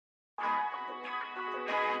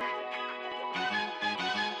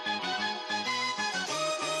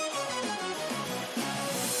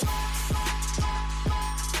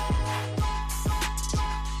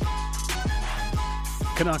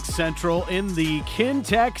Canucks Central in the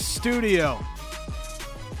Kintec studio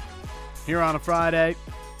here on a Friday.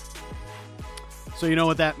 So you know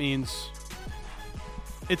what that means.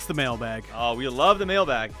 It's the mailbag. Oh, we love the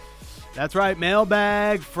mailbag. That's right.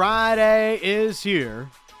 Mailbag Friday is here.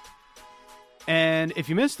 And if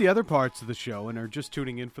you missed the other parts of the show and are just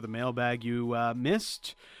tuning in for the mailbag, you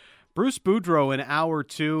missed Bruce Boudreau in hour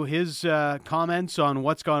 2, his comments on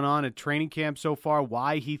what's gone on at training camp so far,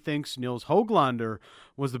 why he thinks Nils Höglander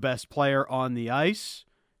was the best player on the ice.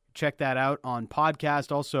 Check that out on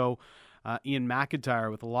podcast. Also, Ian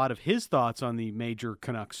McIntyre with a lot of his thoughts on the major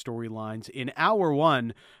Canucks storylines. In hour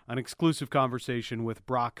 1, an exclusive conversation with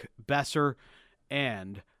Brock Besser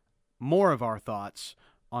and more of our thoughts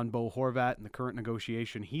on Bo Horvat and the current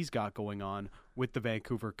negotiation he's got going on with the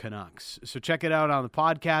Vancouver Canucks. So check it out on the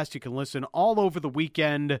podcast. You can listen all over the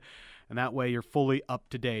weekend, and that way you're fully up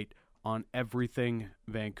to date on everything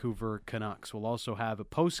Vancouver Canucks. We'll also have a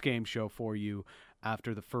post-game show for you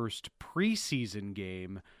after the first preseason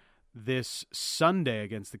game this Sunday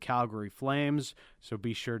against the Calgary Flames. So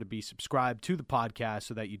be sure to be subscribed to the podcast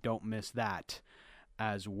so that you don't miss that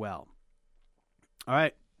as well. All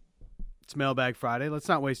right. It's Mailbag Friday. Let's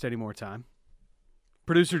not waste any more time.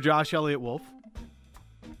 Producer Josh Elliott Wolf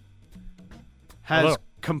has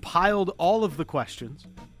compiled all of the questions.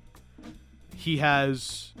 He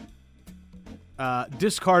has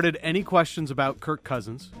discarded any questions about Kirk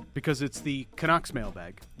Cousins because it's the Canucks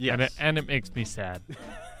mailbag. Yes. And it makes me sad.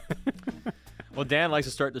 Well, Dan likes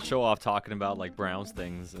to start the show off talking about like Browns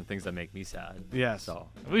things and things that make me sad. Yes. So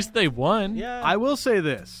At least they won. yeah, I will say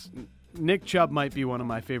this. Nick Chubb might be one of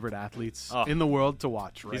my favorite athletes in the world to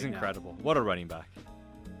watch right now. he's incredible. What a running back.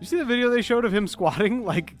 You see the video they showed of him squatting?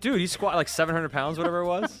 Dude, he squat like 700 pounds, whatever it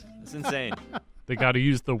was. It's insane. They got to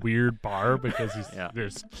use the weird bar because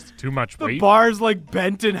there's just too much The weight. bar's like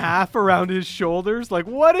bent in half around his shoulders. Like,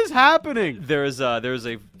 what is happening? There's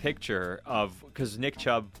a picture of, because Nick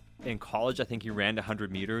Chubb in college, I think he ran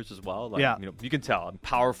 100 meters as well. Like, Yeah. you can tell, a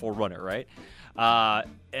powerful runner, right?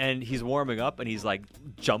 And he's warming up and he's like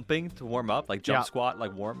jumping to warm up, like jump squat,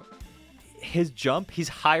 like warm. His jump, he's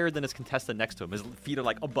higher than his contestant next to him. His feet are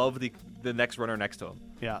like above the next runner next to him.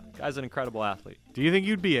 Yeah. Guy's an incredible athlete. Do you think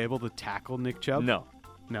you'd be able to tackle Nick Chubb? No.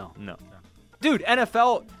 No. Dude,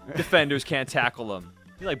 NFL defenders can't tackle him.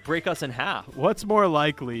 He like break us in half. What's more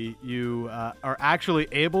likely, you are actually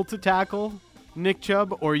able to tackle Nick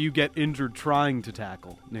Chubb or you get injured trying to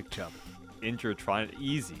tackle Nick Chubb? Injured trying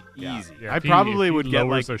easy. Yeah, I if probably if he would get,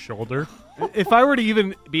 lowers like- a shoulder. If I were to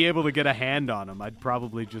even be able to get a hand on him, I'd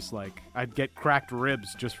probably just I'd get cracked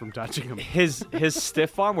ribs just from touching him. His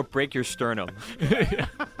stiff arm would break your sternum.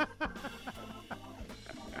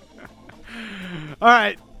 All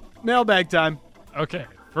right, mailbag time. Okay,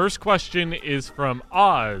 first question is from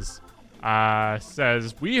Oz.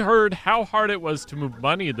 Says, we heard how hard it was to move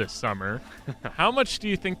money this summer. How much do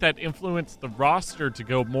you think that influenced the roster to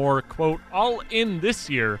go more, quote, all in this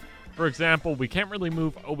year? For example, we can't really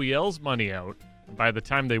move OEL's money out. By the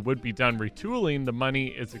time they would be done retooling, the money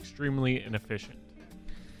is extremely inefficient.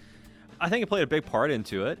 I think it played a big part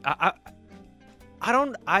into it. I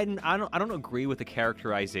don't agree with the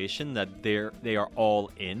characterization that they are all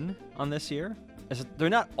in on this year. They're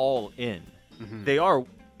not all in. Mm-hmm. They are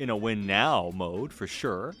in a win now mode for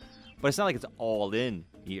sure, but it's not like it's all in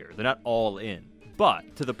year. They're not all in.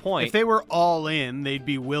 But to the point, if they were all in, they'd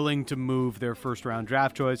be willing to move their first-round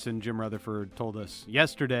draft choice, and Jim Rutherford told us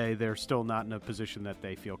yesterday they're still not in a position that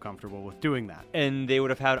they feel comfortable with doing that. And they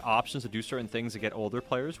would have had options to do certain things to get older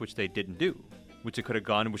players, which they didn't do, which they could have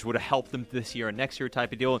gone, which would have helped them this year and next year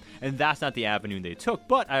type of deal, and that's not the avenue they took,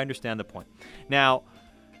 but I understand the point. Now,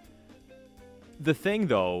 the thing,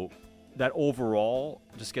 though, that overall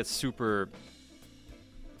just gets super...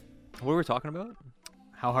 What were we talking about?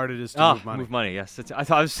 How hard it is to move money. Move money, yes. I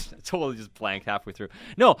thought I was totally just blanked halfway through.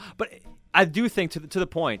 No, but I do think, to the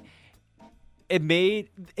point,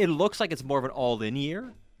 it looks like it's more of an all-in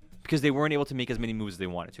year because they weren't able to make as many moves as they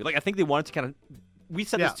wanted to. Like, I think they wanted to kind of... We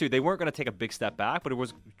said this too. They weren't going to take a big step back, but it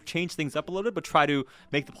was change things up a little bit, but try to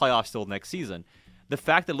make the playoffs still next season. The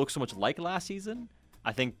fact that it looks so much like last season,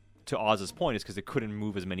 I think, to Oz's point, is because they couldn't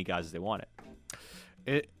move as many guys as they wanted.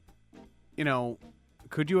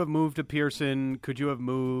 Could you have moved a Pearson? Could you have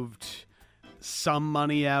moved some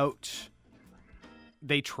money out?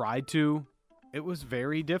 They tried to. It was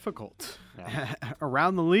very difficult. Yeah.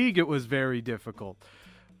 Around the league, it was very difficult.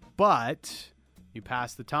 But you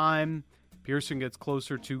pass the time. Pearson gets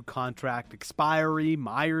closer to contract expiry.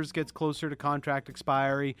 Myers gets closer to contract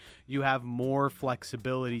expiry. You have more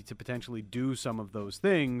flexibility to potentially do some of those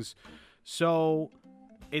things. So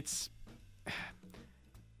it's...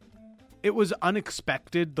 it was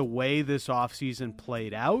unexpected the way this offseason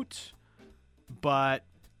played out, but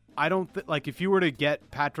I don't like if you were to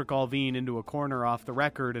get Patrick Allvin into a corner off the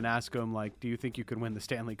record and ask him, like, do you think you can win the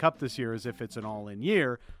Stanley Cup this year as if it's an all-in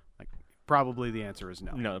year? Like, probably the answer is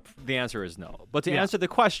no. No, the answer is no. But to answer the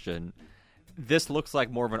question, this looks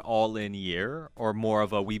like more of an all-in year or more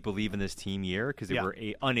of a we believe in this team year because they were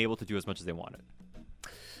unable to do as much as they wanted.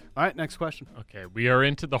 All right, next question. Okay, we are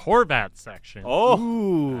into the Horvat section.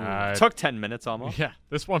 Oh, took 10 minutes almost. Yeah,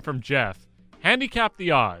 this one from Jeff. Handicap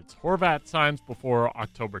the odds. Horvat signs before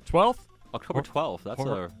October 12th. October 12th. That's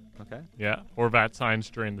okay. Yeah, Horvat signs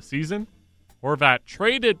during the season. Horvat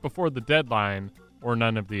traded before the deadline, or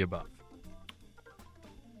none of the above.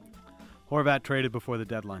 Horvat traded before the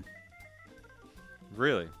deadline.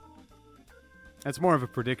 Really? That's more of a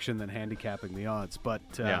prediction than handicapping the odds, but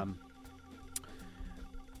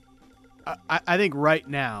I think right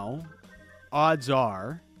now, odds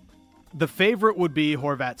are the favorite would be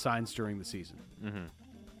Horvat signs during the season. Mm-hmm.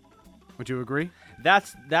 Would you agree?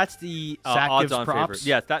 That's the Sack odds gives on props? favorite.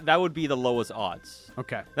 Yes, that would be the lowest odds.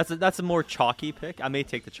 Okay. That's a more chalky pick. I may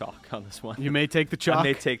take the chalk on this one. You may take the chalk? I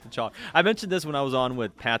may take the chalk. I mentioned this when I was on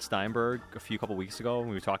with Pat Steinberg a couple weeks ago when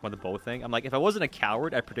we were talking about the Bo thing. I'm like, if I wasn't a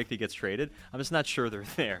coward, I'd predict he gets traded. I'm just not sure they're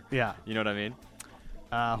there. Yeah. You know what I mean?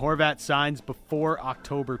 Horvat signs before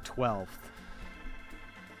October 12th.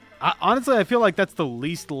 Honestly, I feel like that's the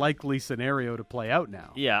least likely scenario to play out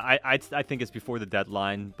now. Yeah, I think it's before the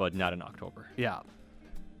deadline, but not in October. Yeah.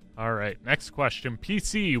 All right, next question.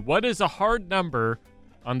 PC, what is a hard number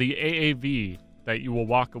on the AAV that you will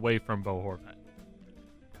walk away from Bo Horvat?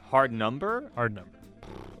 Hard number? Hard number.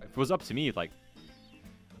 If it was up to me, like,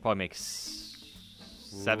 probably make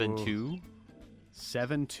 7-2.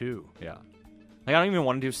 7-2. Yeah. Like, I don't even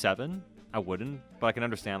want to do 7. I wouldn't, but I can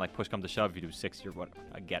understand, like, push come to shove, if you do 6 or what.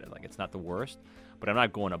 I get it. Like, it's not the worst, but I'm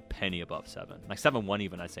not going a penny above 7. Like, 7-1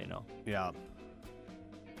 even, I'd say no. Yeah.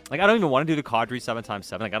 Like, I don't even want to do the Kadri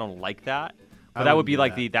 7x7. Like, I don't like that. But that would be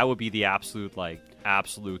like that would be the absolute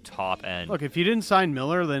top end. Look, if you didn't sign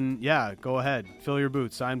Miller, then yeah, go ahead. Fill your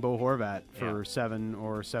boots. Sign Bo Horvat for 7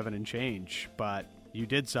 or 7 and change. But you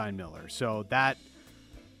did sign Miller. So that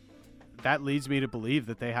leads me to believe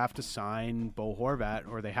that they have to sign Bo Horvat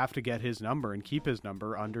or they have to get his number and keep his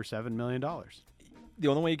number under $7 million. The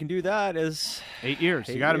only way you can do that is 8 years.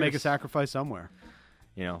 You got to make a sacrifice somewhere.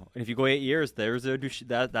 You know, and if you go 8 years,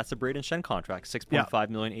 that's a Braden Shen contract, $6.5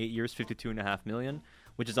 million, 8 years, $52.5 million,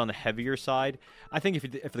 which is on the heavier side. I think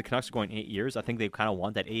if the Canucks are going 8 years, I think they kind of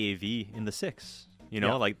want that AAV in the 6. You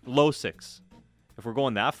know, like low 6. If we're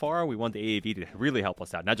going that far, we want the AAV to really help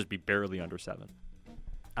us out, not just be barely under 7.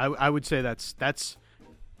 I would say that's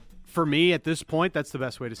for me at this point. That's the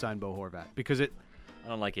best way to sign Bo Horvat because I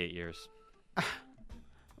don't like 8 years.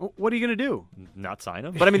 What are you going to do? Not sign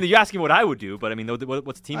him? But I mean, you're asking what I would do. But I mean,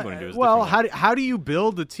 what's the team going to do? Well, how do you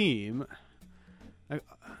build a team?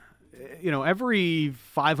 You know, every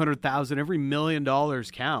 $500,000, every $1 million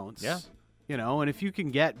counts. Yeah. You know, and if you can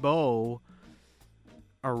get Bo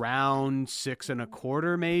around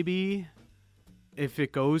 6.25, maybe, if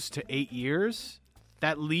it goes to 8 years,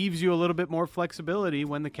 that leaves you a little bit more flexibility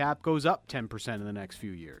when the cap goes up 10% in the next few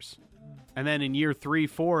years. And then in year 3,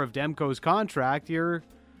 4 of Demko's contract, you're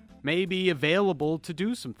maybe available to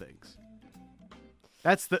do some things.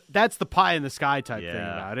 That's the pie in the sky type thing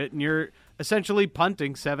about it. And you're essentially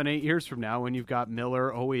punting 7, 8 years from now when you've got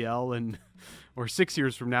Miller, OEL, or 6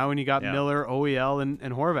 years from now when you got Miller, OEL, and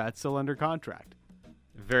Horvat still under contract.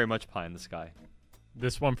 Very much pie in the sky.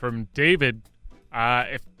 This one from David.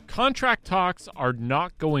 If contract talks are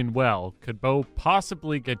not going well, could Bo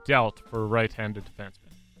possibly get dealt for a right-handed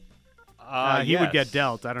defenseman? He would get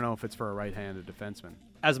dealt. I don't know if it's for a right-handed defenseman.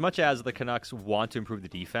 As much as the Canucks want to improve the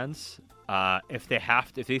defense, if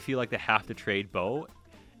they feel like they have to trade Bo,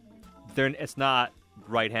 then it's not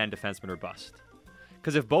right-hand defenseman or bust.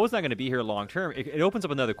 Because if Bo's not going to be here long term, it opens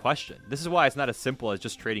up another question. This is why it's not as simple as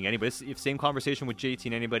just trading anybody. It's the same conversation with JT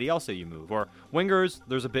and anybody else that you move. Or wingers,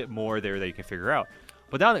 there's a bit more there that you can figure out.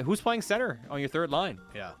 But down there, who's playing center on your third line?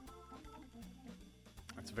 Yeah.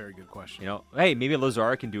 That's a very good question. You know, hey, maybe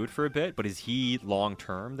Lazar can do it for a bit, but is he long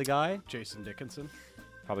term the guy? Jason Dickinson.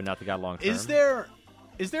 Probably not the guy long term.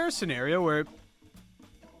 Is there a scenario where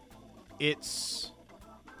it's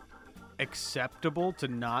acceptable to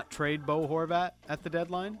not trade Bo Horvat at the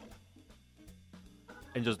deadline?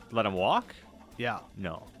 And just let him walk? Yeah.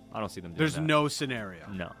 No, I don't see them doing There's that. no scenario.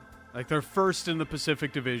 No. Like they're first in the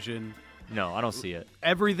Pacific Division. No, I don't see it.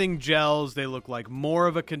 Everything gels. They look like more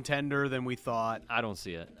of a contender than we thought. I don't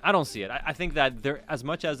see it. I think that they're, as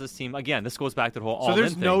much as this team, again, this goes back to the whole all-in So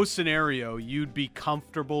there's thing. no scenario you'd be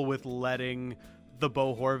comfortable with letting the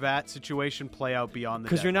Bo Horvat situation play out beyond the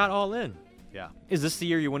Because you're deadline. not all in. Yeah. Is this the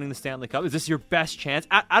year you're winning the Stanley Cup? Is this your best chance?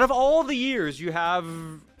 Out of all the years you have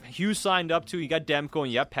Hughes signed up to, you got Demko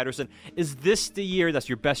and you have Pettersson. Is this the year that's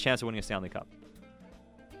your best chance of winning a Stanley Cup?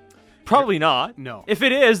 Probably not. No. If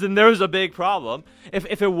it is, then there's a big problem.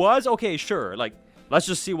 If it was, okay, sure. Like, let's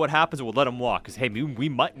just see what happens and we'll let them walk. Because, hey, we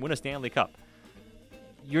might win a Stanley Cup.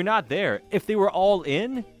 You're not there. If they were all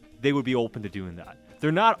in, they would be open to doing that.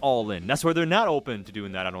 They're not all in. That's why they're not open to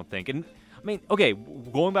doing that, I don't think. And, I mean, okay,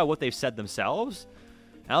 going by what they've said themselves,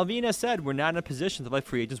 Alvina said we're not in a position to let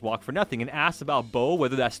free agents walk for nothing. And asked about Bo,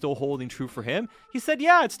 whether that's still holding true for him, he said,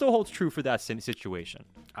 yeah, it still holds true for that situation.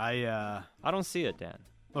 I don't see it, Dan.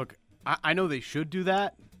 Look, I know they should do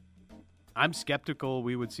that. I'm skeptical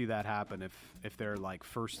we would see that happen if they're like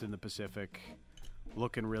first in the Pacific,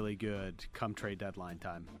 looking really good come trade deadline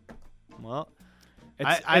time. Well,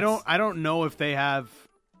 I don't know if they have,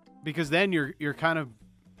 because then you're kind of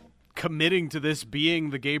committing to this being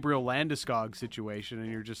the Gabriel Landeskog situation,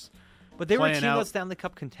 and you're just. But they were a playing team out. that's Stanley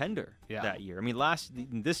Cup contender Yeah. that year. I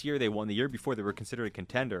mean, this year they won. The year before they were considered a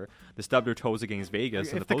contender. They stubbed their toes against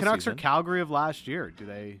Vegas in If the the Canucks are postseason. Calgary of last year, do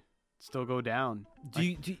they still go down?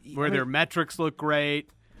 Where Where their metrics look great,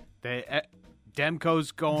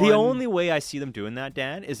 Demko's going. The only way I see them doing that,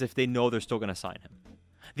 Dan, is if they know they're still going to sign him.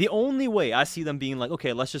 The only way I see them being like,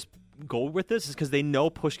 okay, let's just go with this is because they know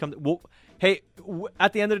push comes. Well, hey,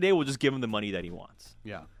 at the end of the day, we'll just give him the money that he wants.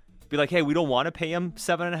 Yeah. Be like, hey, we don't want to pay him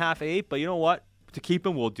 7.5, 8, but you know what? To keep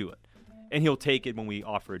him, we'll do it, and he'll take it when we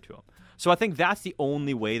offer it to him. So I think that's the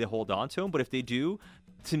only way they hold on to him. But if they do,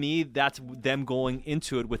 to me, that's them going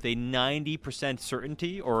into it with a 90%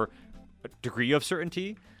 certainty or a degree of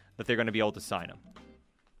certainty that they're going to be able to sign him.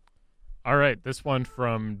 All right, this one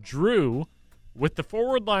from Drew. With the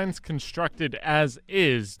forward lines constructed as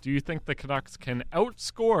is, do you think the Canucks can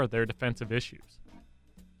outscore their defensive issues?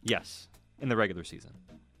 Yes, in the regular season.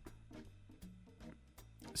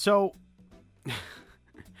 So,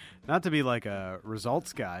 not to be like a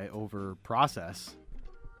results guy over process,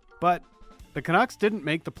 but the Canucks didn't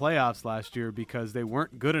make the playoffs last year because they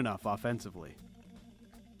weren't good enough offensively.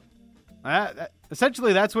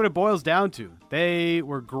 Essentially, that's what it boils down to. They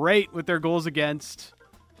were great with their goals against,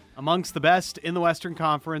 amongst the best in the Western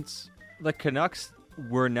Conference. The Canucks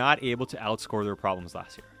were not able to outscore their problems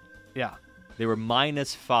last year. Yeah. They were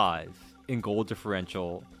 -5 in goal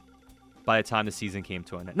differential by the time the season came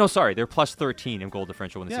to an end. No, sorry, they were +13 in goal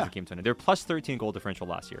differential when the season came to an end. They were +13 goal differential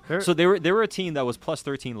last year. So they were a team that was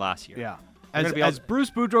 +13 last year. Yeah. They're As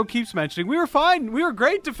Bruce Boudreau keeps mentioning, we were fine. We were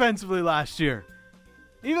great defensively last year.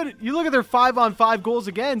 Even you look at their 5-on-5 goals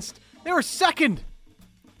against, they were second.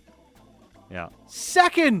 Yeah.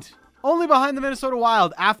 Second. Only behind the Minnesota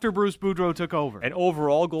Wild after Bruce Boudreau took over. And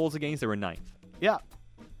overall goals against, they were 9th. Yeah.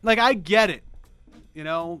 Like, I get it. You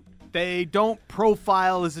know, they don't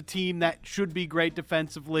profile as a team that should be great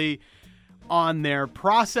defensively on their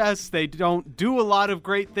process. They don't do a lot of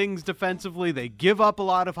great things defensively. They give up a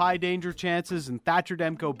lot of high-danger chances, and Thatcher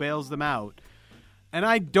Demko bails them out. And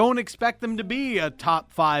I don't expect them to be a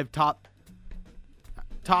top five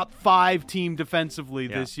team defensively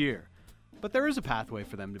this year. But there is a pathway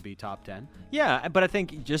for them to be top 10. Yeah, but I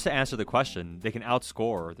think just to answer the question, they can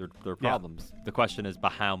outscore their problems. The question is, by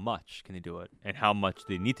how much can they do it? And how much do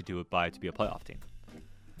they need to do it by to be a playoff team?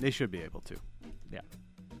 They should be able to. Yeah.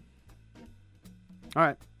 All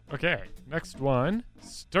right. Okay, next one.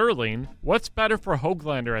 Sterling, what's better for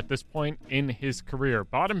Höglander at this point in his career?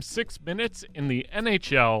 Bottom 6 minutes in the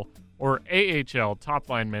NHL or AHL top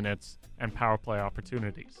line minutes and power play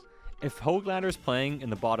opportunities? If Höglander's playing in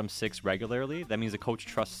the bottom 6 regularly, that means the coach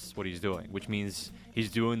trusts what he's doing, which means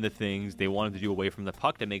he's doing the things they want him to do away from the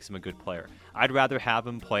puck that makes him a good player. I'd rather have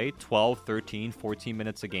him play 12, 13, 14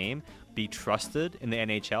 minutes a game, be trusted in the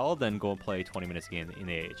NHL, than go and play 20 minutes a game in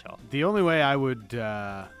the AHL. The only way I would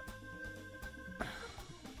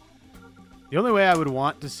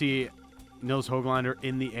want to see Nils Höglander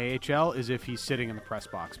in the AHL is if he's sitting in the press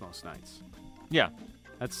box most nights. Yeah.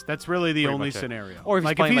 That's really the Pretty only much it. scenario. Or if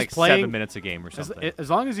he's playing 7 minutes a game or something.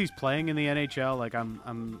 As long as he's playing in the NHL, like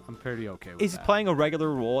I'm pretty okay with He's that. playing a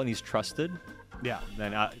regular role and he's trusted, Yeah.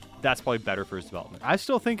 then that's probably better for his development. I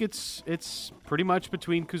still think it's pretty much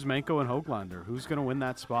between Kuzmenko and Höglander. Who's going to win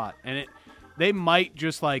that spot? And they might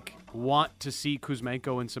just like want to see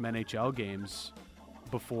Kuzmenko in some NHL games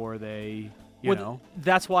before they, you know.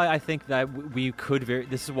 That's why I think that we could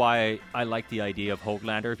this is why I like the idea of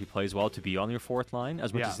Höglander, if he plays well, to be on your fourth line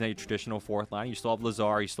as much as a traditional fourth line. You still have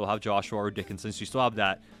Lazar, you still have Joshua or Dickinson, so you still have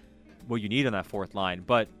that what you need on that fourth line.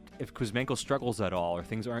 But if Kuzmenko struggles at all or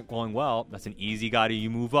things aren't going well, that's an easy guy to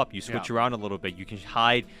you move up. You switch around a little bit. You can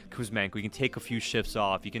hide Kuzmenko. You can take a few shifts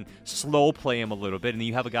off. You can slow play him a little bit. And then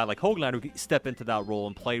you have a guy like Höglander who can step into that role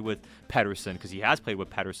and play with Pettersson because he has played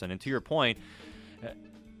with Pettersson. And to your point,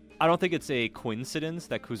 I don't think it's a coincidence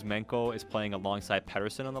that Kuzmenko is playing alongside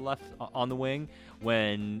Pettersson on the left, on the wing,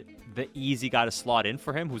 when the easy guy to slot in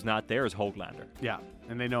for him, who's not there, is Höglander. Yeah,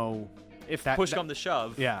 and they know if push comes to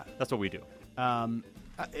shove, that's what we do.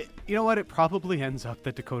 You know what? It probably ends up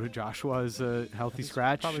that Dakota Joshua is a healthy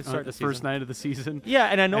scratch on the first night of the season. Yeah,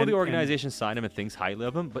 and I know the organization signed him and thinks highly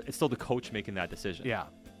of him, but it's still the coach making that decision. Yeah.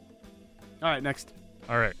 All right, next.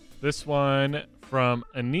 All right, this one from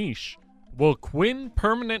Anish. Will Quinn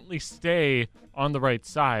permanently stay on the right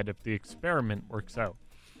side if the experiment works out?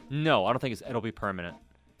 No, I don't think it'll be permanent.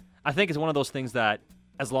 I think it's one of those things that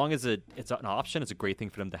as long as it's an option, it's a great thing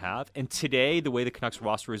for them to have. And today, the way the Canucks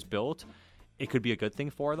roster is built, it could be a good thing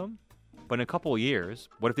for them. But in a couple of years,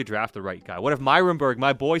 what if they draft the right guy? What if Myrenberg,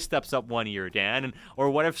 my boy, steps up 1 year, Dan? Or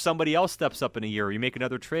what if somebody else steps up in a year or you make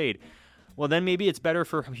another trade? Well, then maybe it's better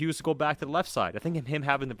for Hughes to go back to the left side. I think him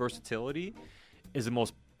having the versatility is the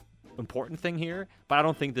most important thing here, but I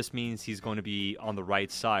don't think this means he's going to be on the right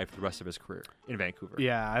side for the rest of his career in Vancouver.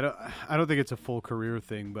 Yeah, I don't think it's a full career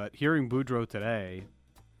thing, but hearing Boudreau today,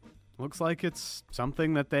 looks like it's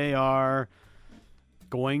something that they are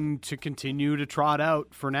going to continue to trot out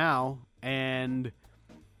for now. And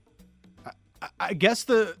I guess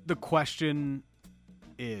the question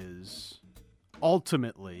is,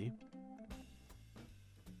 ultimately,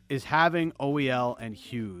 is having OEL and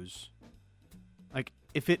Hughes, like,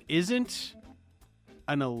 if it isn't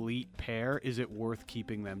an elite pair, is it worth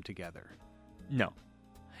keeping them together? No.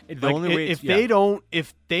 The only way if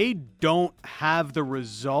they don't have the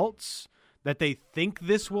results that they think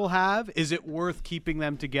this will have, is it worth keeping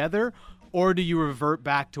them together, or do you revert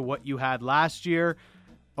back to what you had last year?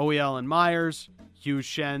 OEL and Myers, Hughes,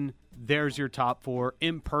 Schenn. There's your top four.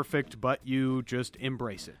 Imperfect, but you just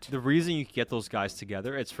embrace it. The reason you get those guys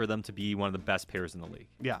together, it's for them to be one of the best pairs in the league.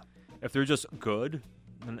 Yeah. If they're just good,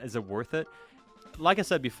 then is it worth it? Like I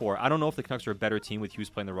said before, I don't know if the Canucks are a better team with Hughes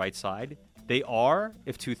playing the right side. They are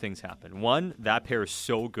if two things happen. One, that pair is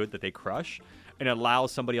so good that they crush and it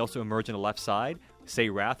allows somebody else to emerge on the left side, say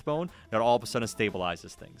Rathbone, that all of a sudden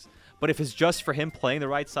stabilizes things. But if it's just for him playing the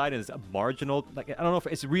right side and it's a marginal, like, I don't know if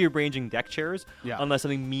it's rearranging deck chairs unless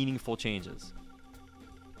something meaningful changes.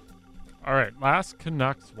 All right, last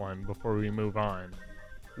Canucks one before we move on.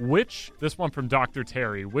 This one from Dr.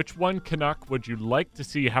 Terry, which one Canuck would you like to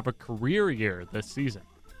see have a career year this season?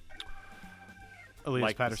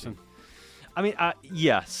 Elias Pettersson. I mean,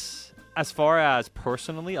 yes. As far as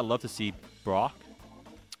personally, I'd love to see Brock.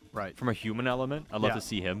 Right. From a human element, I'd love to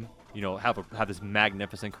see him, have this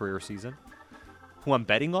magnificent career season. Who I'm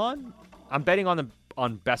betting on? I'm betting on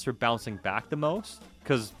Boeser bouncing back the most.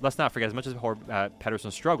 Because let's not forget, as much as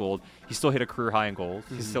Pettersson struggled, he still hit a career high in goals.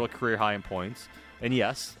 Mm-hmm. He's still a career high in points. And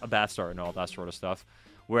yes, a bad start and all that sort of stuff.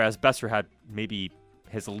 Whereas Boeser had maybe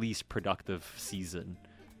his least productive season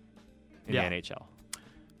in the NHL.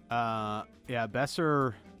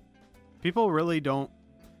 Boeser, people really don't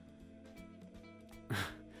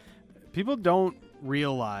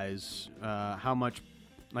realize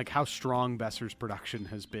how strong Boeser's production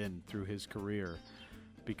has been through his career,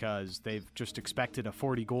 because they've just expected a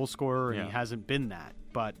 40 goal scorer and he hasn't been that.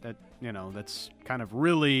 But that's kind of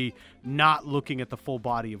really not looking at the full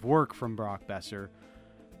body of work from Brock Boeser.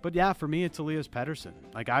 But yeah, for me, it's Elias Pettersson.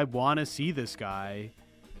 Like, I want to see this guy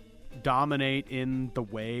dominate in the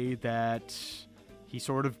way that he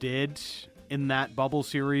sort of did in that bubble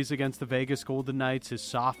series against the Vegas Golden Knights his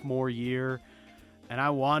sophomore year. And I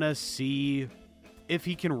want to see if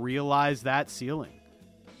he can realize that ceiling.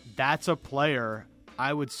 That's a player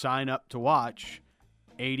I would sign up to watch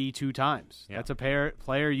 82 times. Yeah. That's a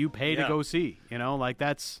player you pay to go see.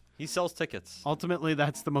 He sells tickets. Ultimately,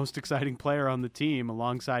 that's the most exciting player on the team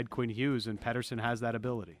alongside Quinn Hughes, and Pettersson has that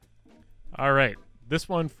ability. All right. This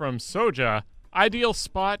one from Soja. Ideal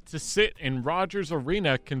spot to sit in Rogers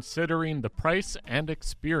Arena considering the price and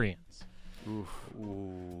experience. Ooh.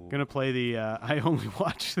 Gonna play the I only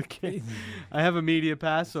watch the game. I have a media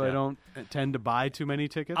pass, so I don't tend to buy too many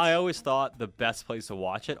tickets. I always thought the best place to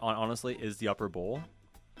watch it, honestly, is the upper bowl.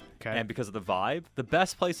 Okay. And because of the vibe, the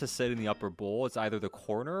best place to sit in the upper bowl is either the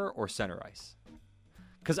corner or center ice.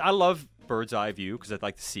 Because I love bird's eye view because I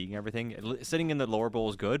like seeing everything. Sitting in the lower bowl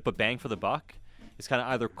is good, but bang for the buck is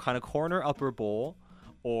either corner upper bowl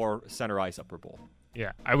or center ice upper bowl.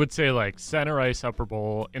 Yeah, I would say center ice upper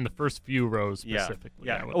bowl in the first few rows specifically.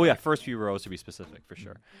 Yeah. First few rows to be specific for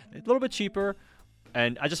sure. A little bit cheaper,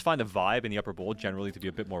 And I just find the vibe in the upper bowl generally to be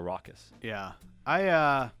a bit more raucous. Yeah.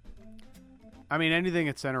 I mean, anything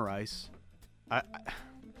at center ice.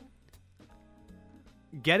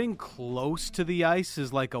 Getting close to the ice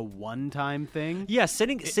is like a one-time thing. Yeah,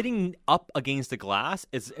 sitting up against the glass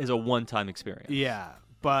is a one-time experience. Yeah,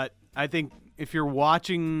 but I think if you're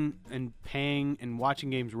watching and paying and watching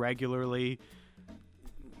games regularly,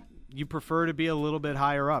 you prefer to be a little bit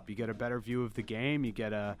higher up. You get a better view of the game. You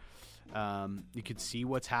get you can see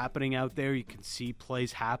what's happening out there. You can see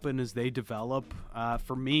plays happen as they develop.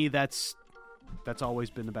 For me, that's always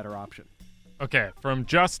been the better option. Okay, from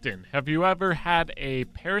Justin. Have you ever had a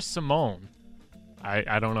persimmon?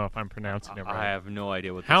 I don't know if I'm pronouncing it right. I have no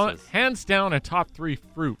idea what this is. Hands down a top 3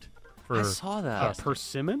 fruit for I saw that.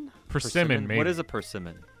 Persimmon? Persimmon, maybe. What is a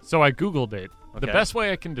persimmon? So I Googled it. The Okay. best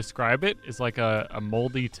way I can describe it is like a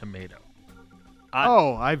moldy tomato.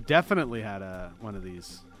 I've definitely had one of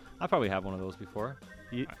these. I probably have one of those before.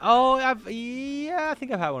 You- I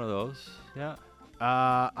think I've had one of those. Yeah,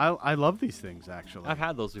 I love these things, actually. I've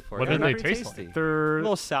had those before. What They're do they pretty taste like? tasty. They're A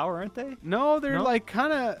little sour, aren't they? No, they're No? like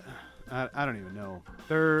kind of. I don't even know.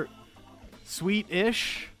 They're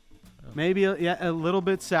sweet-ish, maybe a little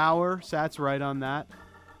bit sour. Sat's right on that.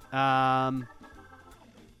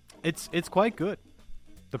 It's quite good.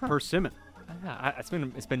 The persimmon, Yeah,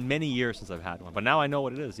 it's been many years since I've had one, but now I know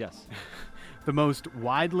what it is. Yes. the most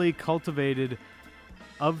widely cultivated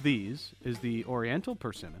of these is the Oriental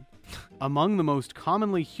persimmon, among the most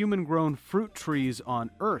commonly human-grown fruit trees on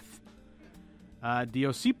Earth.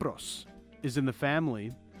 Diocypros is in the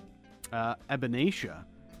family Ebonaceae,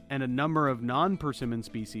 and a number of non-persimmon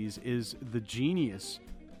species is the genus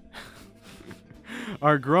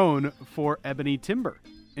are grown for ebony timber.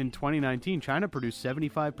 In 2019, China produced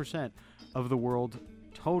 75% of the world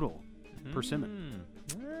total persimmon.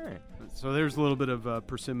 All right. So there's a little bit of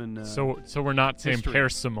persimmon. So we're not saying history.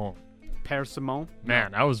 persimmon. Persimmon.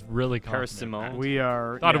 Man, I was really confident. Persimmon. We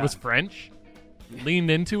are. Thought it yeah. was French. Leaned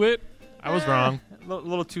into it. I was wrong. A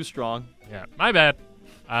little too strong. Yeah, my bad.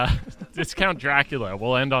 Discount Dracula.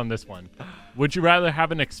 We'll end on this one. Would you rather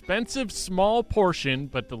have an expensive small portion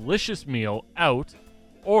but delicious meal out,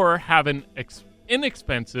 or have an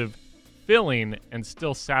inexpensive, filling, and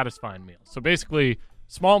still satisfying meal? So basically,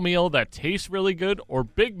 small meal that tastes really good, or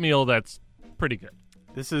big meal that's pretty good.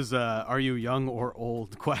 This is are you young or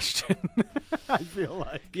old question. I feel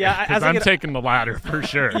like. Yeah, Because I'm taking the latter for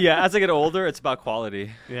sure. Yeah, as I get older, it's about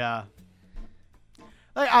quality. Yeah.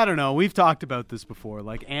 Like, I don't know. We've talked about this before.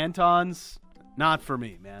 Like Anton's, not for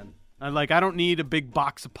me, man. I don't need a big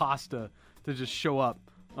box of pasta to just show up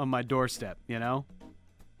on my doorstep. You know,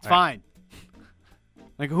 it's fine.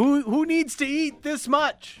 Like who needs to eat this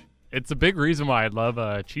much? It's a big reason why I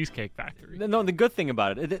love Cheesecake Factory. No, the good thing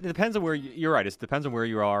about it depends on where you're right. It depends on where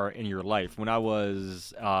you are in your life. When I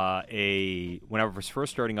was when I was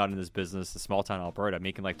first starting out in this business in small town Alberta,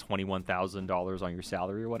 making like $21,000 on your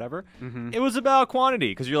salary or whatever, it was about quantity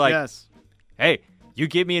because you're like, Yes. hey, you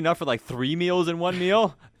give me enough for like 3 meals in one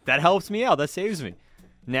meal. That helps me out. That saves me.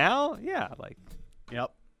 Now, yeah, like Yep.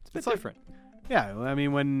 it's a bit different. Yeah. I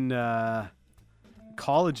mean, when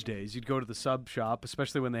college days, you'd go to the sub shop,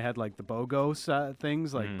 especially when they had like the BOGO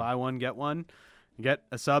things, like buy one get one. You get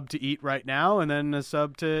a sub to eat right now, and then a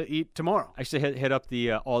sub to eat tomorrow. I actually hit up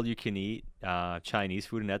the all-you-can-eat Chinese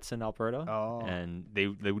food in Edson, Alberta, and they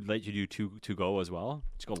would let you do to go as well.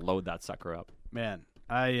 Just go load that sucker up. Man,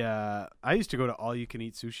 I used to go to all you can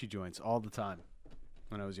eat sushi joints all the time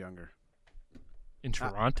when I was younger. In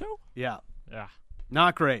Toronto? Yeah, Yeah.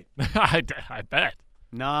 not great. I bet.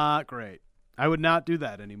 Not great. I would not do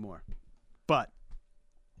that anymore. But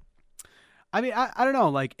I mean, I don't know,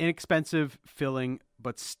 like inexpensive, filling,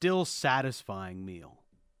 but still satisfying meal.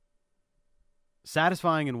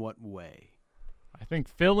 Satisfying in what way? I think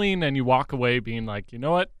filling and you walk away being like, you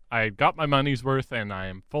know what? I got my money's worth and I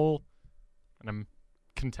am full and I'm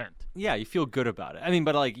content. Yeah, you feel good about it. I mean,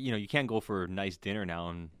 but like, you can't go for a nice dinner now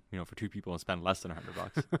and, for 2 people and spend less than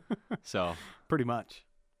 $100. So, Pretty much.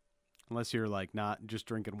 Unless you're like not just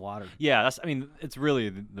drinking water. yeah, it's really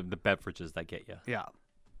the beverages that get you. Yeah.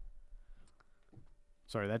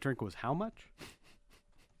 Sorry, that drink was how much?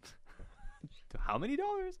 How many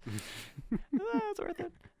dollars? It's worth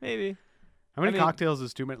it. Maybe. How many I mean- cocktails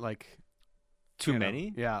is too much? Like Too you know,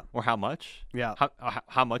 many? Yeah. Or how much? Yeah.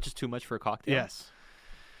 How much is too much for a cocktail? Yes.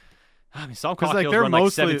 I mean, some 'Cause, like, cocktails they're run like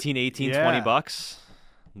mostly- 17, 18, yeah. $20.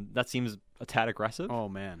 That seems a tad aggressive. Oh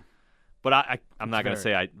man. But I'm not going to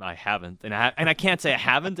say I haven't. And I can't say I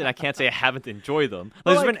haven't, and I can't say I haven't enjoyed them.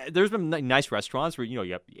 Well, There's been nice restaurants where, you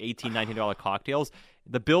have $18, $19 cocktails.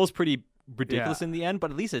 The bill's pretty ridiculous in the end,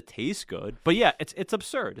 but at least it tastes good. But yeah, it's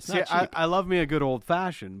absurd. It's not cheap. I love me a good old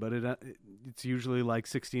fashioned, but it's usually like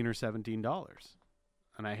 $16 or $17,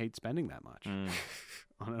 and I hate spending that much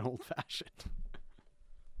on an old fashioned.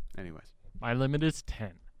 Anyways, My limit is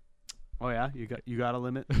 10. oh yeah, you got a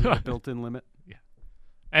limit, you got a built-in limit.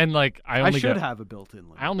 And like I I should have a built-in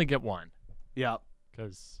limit. I only get one Yeah,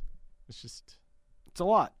 because it's it's a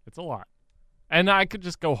lot. a lot. And I could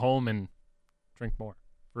just go home and drink more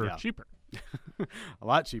for Yeah. cheaper. A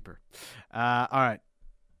lot cheaper. All right.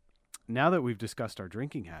 Now that we've discussed our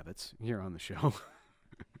drinking habits here on the show,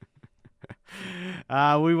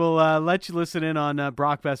 we will let you listen in on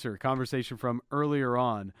Brock Besser, conversation from earlier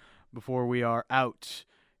on before we are out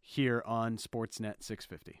here on Sportsnet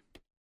 650.